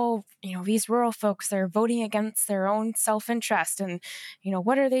 these rural folks are voting against their own self-interest and,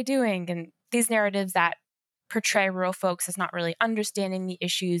 what are they doing? And these narratives that portray rural folks as not really understanding the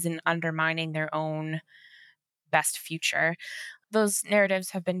issues and undermining their own best future. Those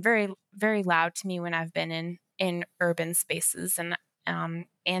narratives have been very, very loud to me when I've been in urban spaces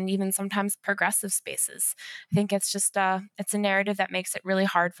and even sometimes progressive spaces. I think it's just it's a narrative that makes it really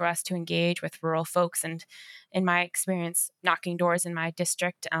hard for us to engage with rural folks. And in my experience, knocking doors in my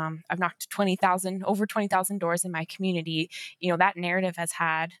district, I've knocked over 20,000 doors in my community. That narrative has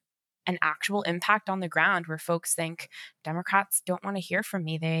had an actual impact on the ground, where folks think Democrats don't want to hear from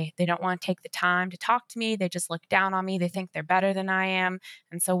me. They don't want to take the time to talk to me. They just look down on me. They think they're better than I am.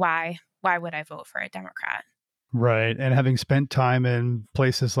 And so why would I vote for a Democrat? Right. And having spent time in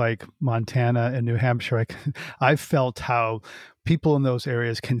places like Montana and New Hampshire, I've felt how people in those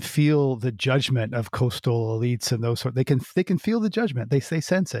areas can feel the judgment of coastal elites and those they can feel the judgment. They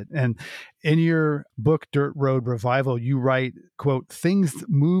sense it. And in your book, Dirt Road Revival, you write, quote, "Things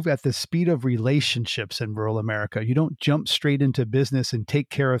move at the speed of relationships in rural America. You don't jump straight into business and take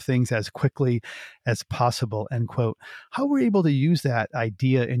care of things as quickly as possible," end quote. How were you able to use that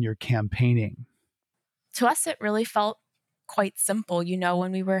idea in your campaigning? To us, it really felt quite simple.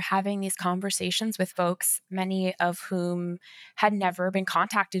 When we were having these conversations with folks, many of whom had never been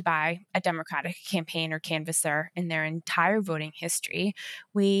contacted by a Democratic campaign or canvasser in their entire voting history,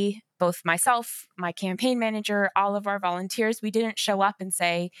 both myself, my campaign manager, all of our volunteers, we didn't show up and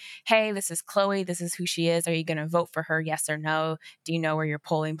say, "Hey, this is Chloe. This is who she is. Are you going to vote for her? Yes or no? Do you know where your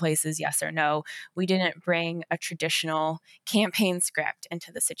polling place is? Yes or no?" We didn't bring a traditional campaign script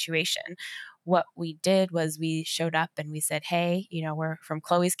into the situation. what we did was we showed up and we said, hey, we're from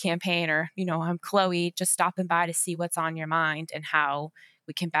Chloe's campaign, or, I'm Chloe, just stopping by to see what's on your mind and how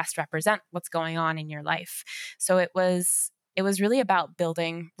we can best represent what's going on in your life. So it was really about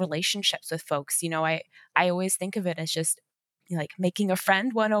building relationships with folks. I always think of it as just like making a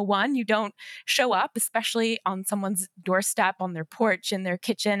friend 101. You don't show up, especially on someone's doorstep, on their porch, in their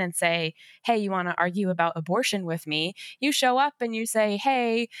kitchen, and say, hey, you want to argue about abortion with me? You show up and you say,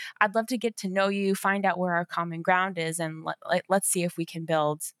 hey, I'd love to get to know you, find out where our common ground is, and let's see if we can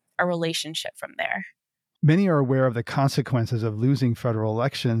build a relationship from there. Many are aware of the consequences of losing federal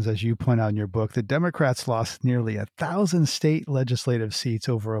elections. As you point out in your book, the Democrats lost nearly 1,000 state legislative seats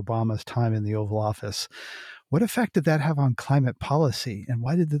over Obama's time in the Oval Office. What effect did that have on climate policy, and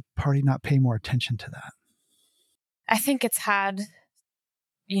why did the party not pay more attention to that? I think it's had,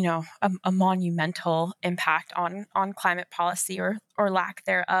 a monumental impact on climate policy or lack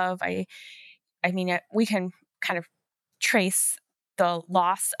thereof. I mean, we can kind of trace the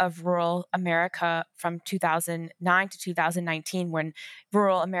loss of rural America from 2009 to 2019, when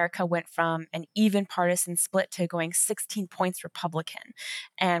rural America went from an even partisan split to going 16 points Republican.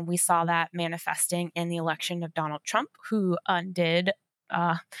 And we saw that manifesting in the election of Donald Trump, who undid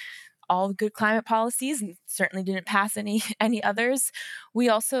all good climate policies and certainly didn't pass any others. We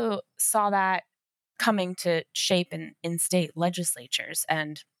also saw that coming to shape in state legislatures.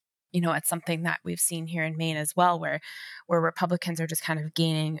 And it's something that we've seen here in Maine as well, where Republicans are just kind of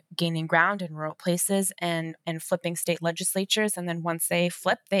gaining ground in rural places and flipping state legislatures. And then once they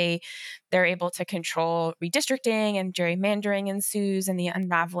flip, they're able to control redistricting, and gerrymandering ensues, and the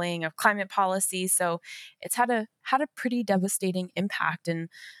unraveling of climate policy. So it's had a pretty devastating impact. And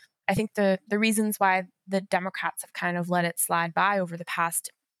I think the reasons why the Democrats have kind of let it slide by over the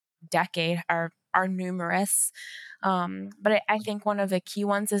past decade are numerous. But I think one of the key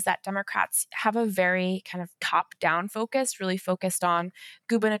ones is that Democrats have a very kind of top-down focus, really focused on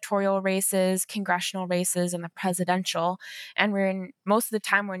gubernatorial races, congressional races, and the presidential. And most of the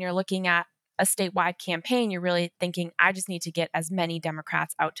time when you're looking at a statewide campaign, you're really thinking, I just need to get as many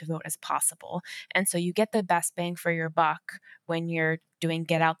Democrats out to vote as possible. And so you get the best bang for your buck when you're doing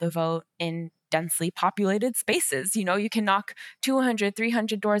get out the vote in densely populated spaces. You can knock 200,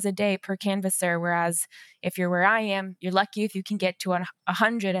 300 doors a day per canvasser, whereas if you're where I am, you're lucky if you can get to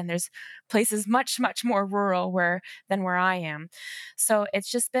 100, and there's places much, much more rural than where I am. So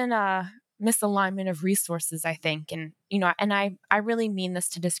it's just been a misalignment of resources, I think. And, and I really mean this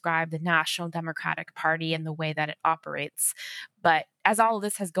to describe the National Democratic Party and the way that it operates. But as all of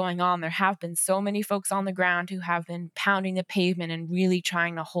this has going on, there have been so many folks on the ground who have been pounding the pavement and really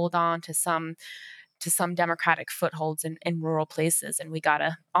trying to hold on to some Democratic footholds in rural places. And we got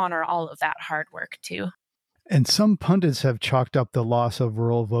to honor all of that hard work too. And some pundits have chalked up the loss of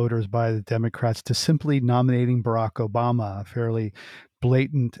rural voters by the Democrats to simply nominating Barack Obama, a fairly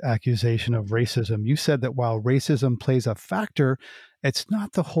blatant accusation of racism. You said that while racism plays a factor, it's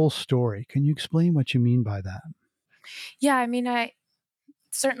not the whole story. Can you explain what you mean by that? Yeah, I mean, I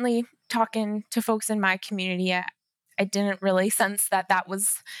certainly, talking to folks in my community, I didn't really sense that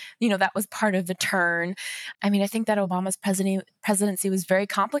was part of the turn. I mean, I think that Obama's presidency was very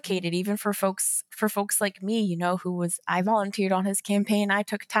complicated, even for folks like me, I volunteered on his campaign. I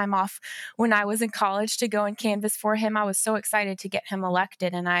took time off when I was in college to go and canvass for him. I was so excited to get him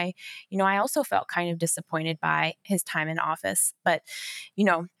elected. And I also felt kind of disappointed by his time in office. But,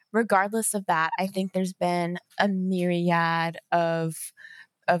 regardless of that, I think there's been a myriad of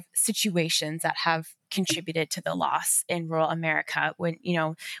situations that have contributed to the loss in rural America. When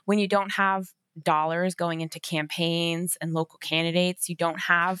you don't have dollars going into campaigns and local candidates, you don't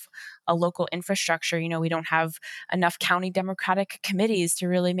have a local infrastructure. We don't have enough county Democratic committees to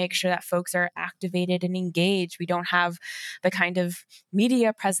really make sure that folks are activated and engaged. We don't have the kind of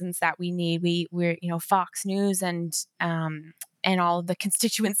media presence that we need. We're Fox News and all of the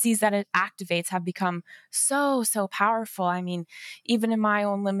constituencies that it activates have become so powerful. I mean, even in my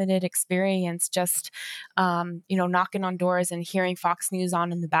own limited experience, just, knocking on doors and hearing Fox News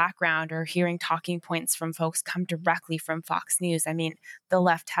on in the background, or hearing talking points from folks come directly from Fox News. I mean, the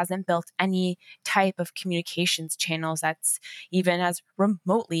left hasn't built any type of communications channels that's even as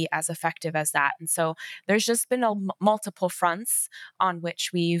remotely as effective as that. And so there's just been multiple fronts on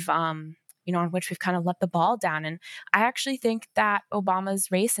which we've kind of let the ball down. And I actually think that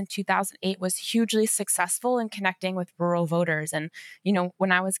Obama's race in 2008 was hugely successful in connecting with rural voters. And,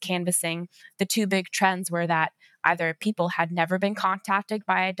 when I was canvassing, the two big trends were that either people had never been contacted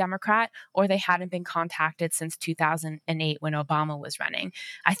by a Democrat, or they hadn't been contacted since 2008 when Obama was running.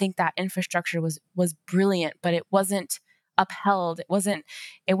 I think that infrastructure was brilliant, but it wasn't upheld. It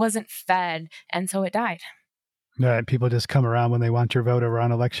wasn't fed, and so it died. Right. People just come around when they want your vote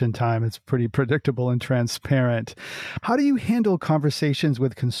around election time. It's pretty predictable and transparent. How do you handle conversations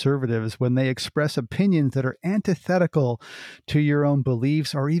with conservatives when they express opinions that are antithetical to your own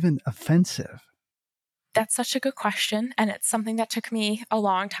beliefs or even offensive? That's such a good question. And it's something that took me a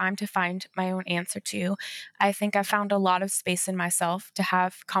long time to find my own answer to. I think I found a lot of space in myself to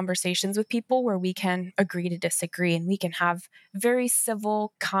have conversations with people where we can agree to disagree and we can have very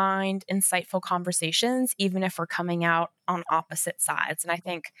civil, kind, insightful conversations, even if we're coming out on opposite sides. And I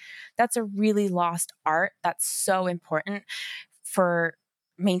think that's a really lost art that's so important for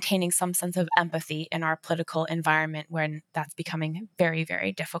maintaining some sense of empathy in our political environment when that's becoming very,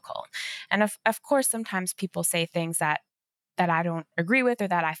 very difficult. And of course, sometimes people say things that I don't agree with or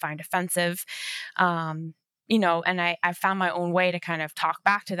that I find offensive. And I found my own way to kind of talk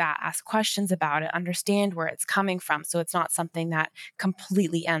back to that, ask questions about it, understand where it's coming from. So it's not something that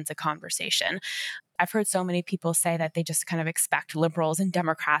completely ends a conversation. I've heard so many people say that they just kind of expect liberals and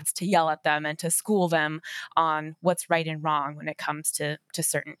Democrats to yell at them and to school them on what's right and wrong when it comes to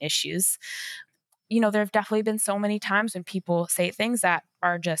certain issues. There have definitely been so many times when people say things that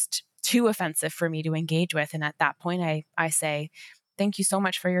are just too offensive for me to engage with. And at that point, I say, thank you so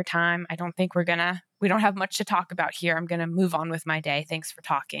much for your time. I don't think we don't have much to talk about here. I'm going to move on with my day. Thanks for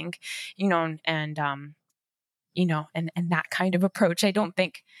talking, and that kind of approach. I don't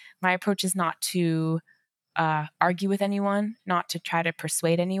think my approach is not to argue with anyone, not to try to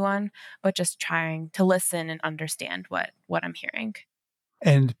persuade anyone, but just trying to listen and understand what I'm hearing.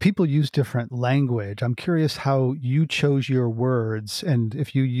 And people use different language. I'm curious how you chose your words and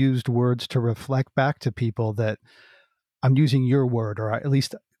if you used words to reflect back to people that I'm using your word, or at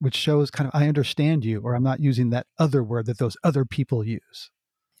least which shows kind of I understand you, or I'm not using that other word that those other people use.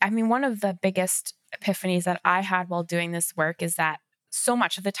 I mean, one of the biggest epiphanies that I had while doing this work is that so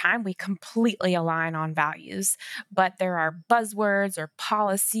much of the time we completely align on values, but there are buzzwords or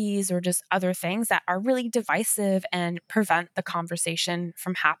policies or just other things that are really divisive and prevent the conversation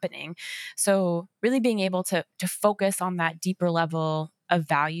from happening. So really being able to focus on that deeper level of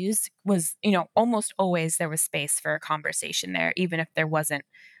values was, almost always there was space for a conversation there, even if there wasn't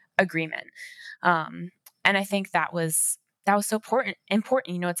agreement. And I think that was so important.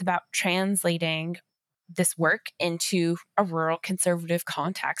 It's about translating this work into a rural conservative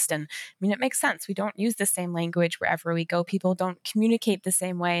context. And I mean, it makes sense. We don't use the same language wherever we go. People don't communicate the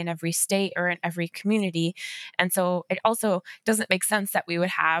same way in every state or in every community. And so it also doesn't make sense that we would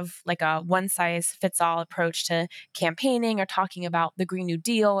have like a one size fits all approach to campaigning or talking about the Green New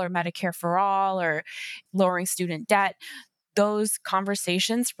Deal or Medicare for all or lowering student debt. Those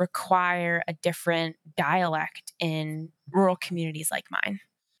conversations require a different dialect in rural communities like mine.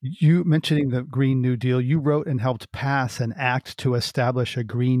 You mentioning the Green New Deal, you wrote and helped pass an act to establish a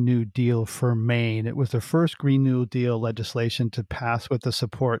Green New Deal for Maine. It was the first Green New Deal legislation to pass with the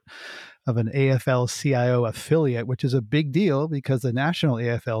support of an AFL-CIO affiliate, which is a big deal because the national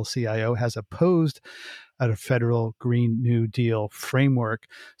AFL-CIO has opposed a federal Green New Deal framework.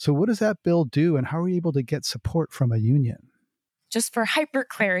 So what does that bill do, and how are you able to get support from a union? Just for hyper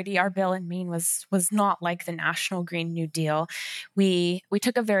clarity, our bill in Maine was not like the National Green New Deal. We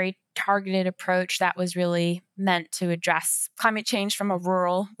took a very targeted approach that was really meant to address climate change from a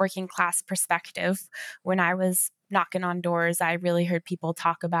rural working class perspective. When I was knocking on doors, I really heard people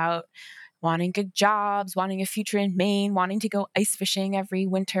talk about wanting good jobs, wanting a future in Maine, wanting to go ice fishing every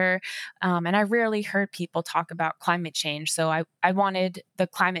winter. And I rarely heard people talk about climate change. So I wanted the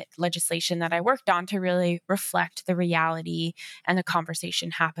climate legislation that I worked on to really reflect the reality and the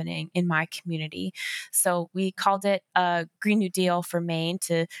conversation happening in my community. So we called it a Green New Deal for Maine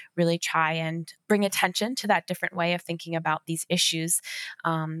to really try and bring attention to that different way of thinking about these issues.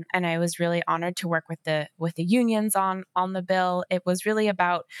 And I was really honored to work with the unions on the bill. It was really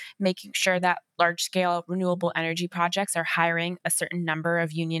about making sure that large-scale renewable energy projects are hiring a certain number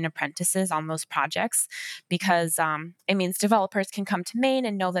of union apprentices on those projects because it means developers can come to Maine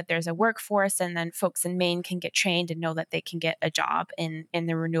and know that there's a workforce, and then folks in Maine can get trained and know that they can get a job in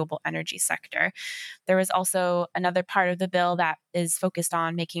the renewable energy sector. There was also another part of the bill that is focused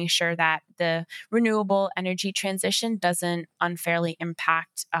on making sure that the renewable energy transition doesn't unfairly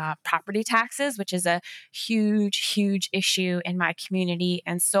impact property taxes, which is a huge, huge issue in my community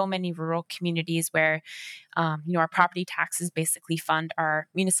and so many rural rural communities where, our property taxes basically fund our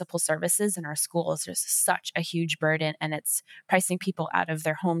municipal services and our schools. There's such a huge burden, and it's pricing people out of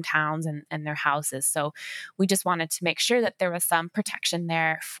their hometowns and their houses. So we just wanted to make sure that there was some protection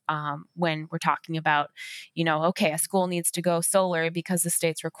there when we're talking about, okay, a school needs to go solar because the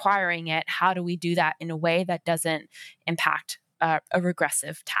state's requiring it. How do we do that in a way that doesn't impact a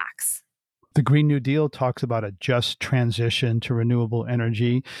regressive tax? The Green New Deal talks about a just transition to renewable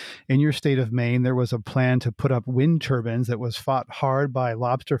energy. In your state of Maine, there was a plan to put up wind turbines that was fought hard by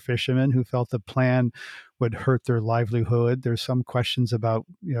lobster fishermen who felt the plan would hurt their livelihood. There's some questions about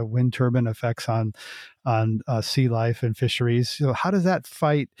wind turbine effects on sea life and fisheries. So how does that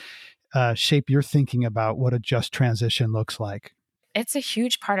fight shape your thinking about what a just transition looks like? It's a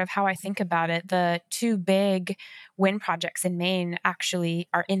huge part of how I think about it. The two big wind projects in Maine actually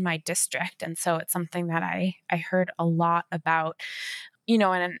are in my district. And so it's something that I heard a lot about,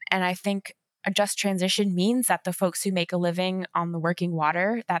 and I think a just transition means that the folks who make a living on the working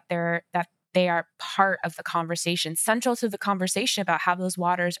water, that they are part of the conversation, central to the conversation about how those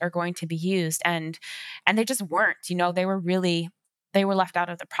waters are going to be used. And they just weren't, they were left out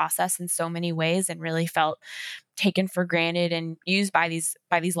of the process in so many ways and really felt taken for granted and used by these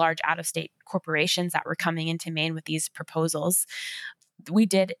large out-of-state corporations that were coming into Maine with these proposals. We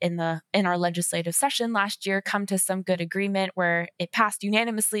did in our legislative session last year come to some good agreement where it passed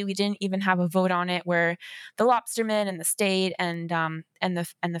unanimously. We didn't even have a vote on it, where the lobstermen and the state and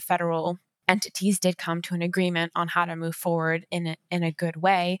the federal entities did come to an agreement on how to move forward in a good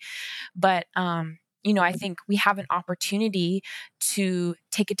way. But I think we have an opportunity to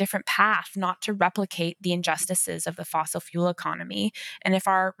take a different path, not to replicate the injustices of the fossil fuel economy. And if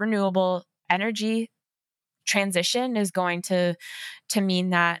our renewable energy transition is going to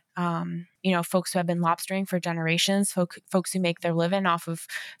mean that, folks who have been lobstering for generations, folks who make their living off of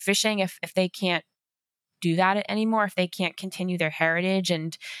fishing, if they can't do that anymore, if they can't continue their heritage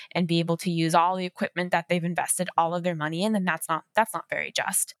and be able to use all the equipment that they've invested all of their money in, then that's not very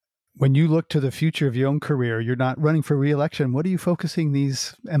just. When you look to the future of your own career, you're not running for re-election. What are you focusing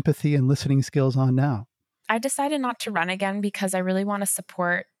these empathy and listening skills on now? I decided not to run again because I really want to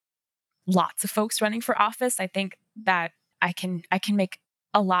support lots of folks running for office. I think that I can make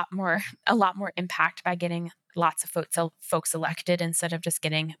a lot more impact by getting lots of folks elected instead of just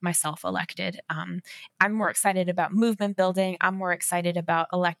getting myself elected. I'm more excited about movement building. I'm more excited about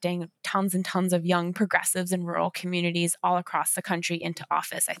electing tons and tons of young progressives in rural communities all across the country into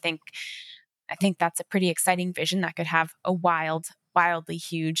office. I think that's a pretty exciting vision that could have a wildly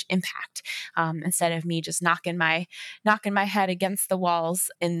huge impact, instead of me just knocking my head against the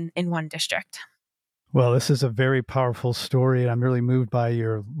walls in one district. Well, this is a very powerful story, and I'm really moved by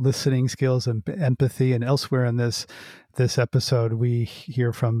your listening skills and empathy. And elsewhere in this episode, we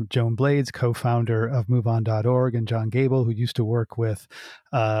hear from Joan Blades, co-founder of MoveOn.org, and John Gable, who used to work with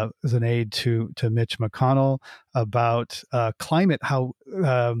as an aide to Mitch McConnell, about climate, how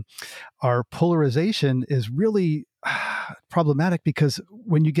our polarization is really problematic, because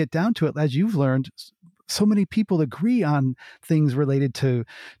when you get down to it, as you've learned, so many people agree on things related to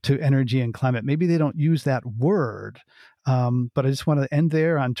energy and climate. Maybe they don't use that word, but I just want to end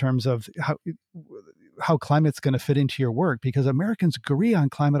there on terms of how climate's going to fit into your work, because Americans agree on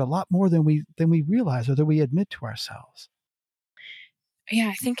climate a lot more than we realize or that we admit to ourselves. Yeah,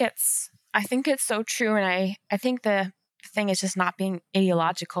 I think it's so true, and I think the thing is just not being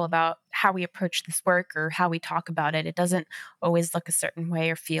ideological about how we approach this work or how we talk about it. It doesn't always look a certain way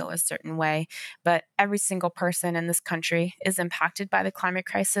or feel a certain way, but every single person in this country is impacted by the climate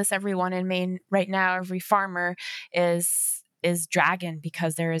crisis. Everyone in Maine right now, every farmer is dragging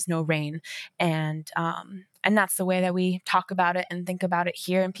because there is no rain. And that's the way that we talk about it and think about it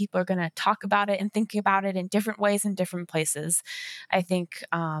here. And people are going to talk about it and think about it in different ways in different places. I think,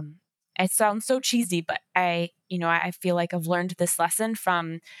 it sounds so cheesy, but I feel like I've learned this lesson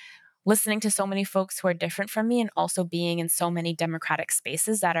from listening to so many folks who are different from me, and also being in so many democratic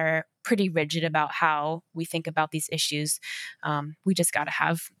spaces that are pretty rigid about how we think about these issues. We just got to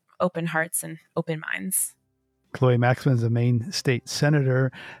have open hearts and open minds. Chloe Maxman is a Maine state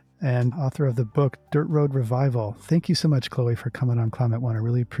senator and author of the book Dirt Road Revival. Thank you so much, Chloe, for coming on Climate One. I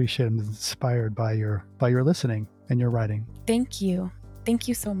really appreciate it. I'm inspired by your listening and your writing. Thank you. Thank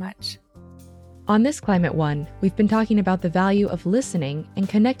you so much. On this Climate One, we've been talking about the value of listening and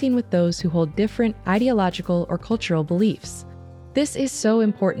connecting with those who hold different ideological or cultural beliefs. This is so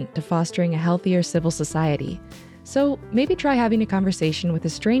important to fostering a healthier civil society. So maybe try having a conversation with a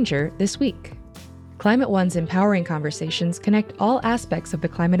stranger this week. Climate One's empowering conversations connect all aspects of the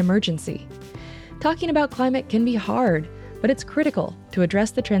climate emergency. Talking about climate can be hard, but it's critical to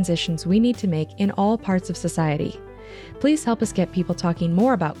address the transitions we need to make in all parts of society. Please help us get people talking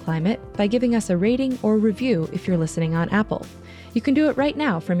more about climate by giving us a rating or review if you're listening on Apple. You can do it right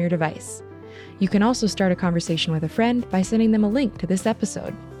now from your device. You can also start a conversation with a friend by sending them a link to this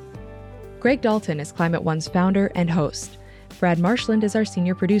episode. Greg Dalton is Climate One's founder and host. Brad Marshland is our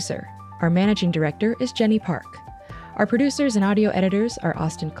senior producer. Our managing director is Jenny Park. Our producers and audio editors are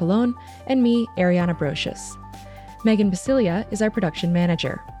Austin Colon and me, Ariana Brocious. Megan Basilia is our production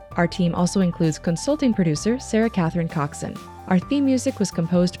manager. Our team also includes consulting producer Sarah Catherine Coxon. Our theme music was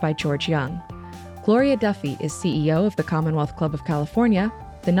composed by George Young. Gloria Duffy is CEO of the Commonwealth Club of California,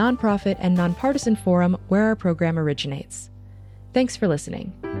 the nonprofit and nonpartisan forum where our program originates. Thanks for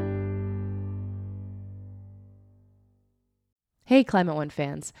listening. Hey, Climate One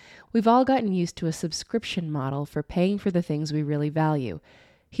fans. We've all gotten used to a subscription model for paying for the things we really value.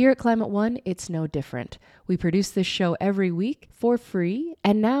 Here at Climate One, it's no different. We produce this show every week for free,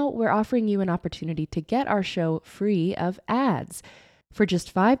 and now we're offering you an opportunity to get our show free of ads. For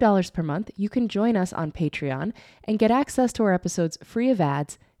just $5 per month, you can join us on Patreon and get access to our episodes free of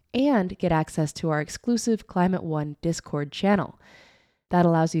ads and get access to our exclusive Climate One Discord channel. That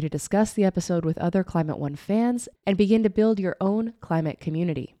allows you to discuss the episode with other Climate One fans and begin to build your own climate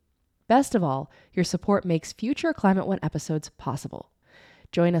community. Best of all, your support makes future Climate One episodes possible.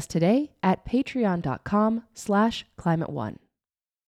 Join us today at patreon.com/climateone.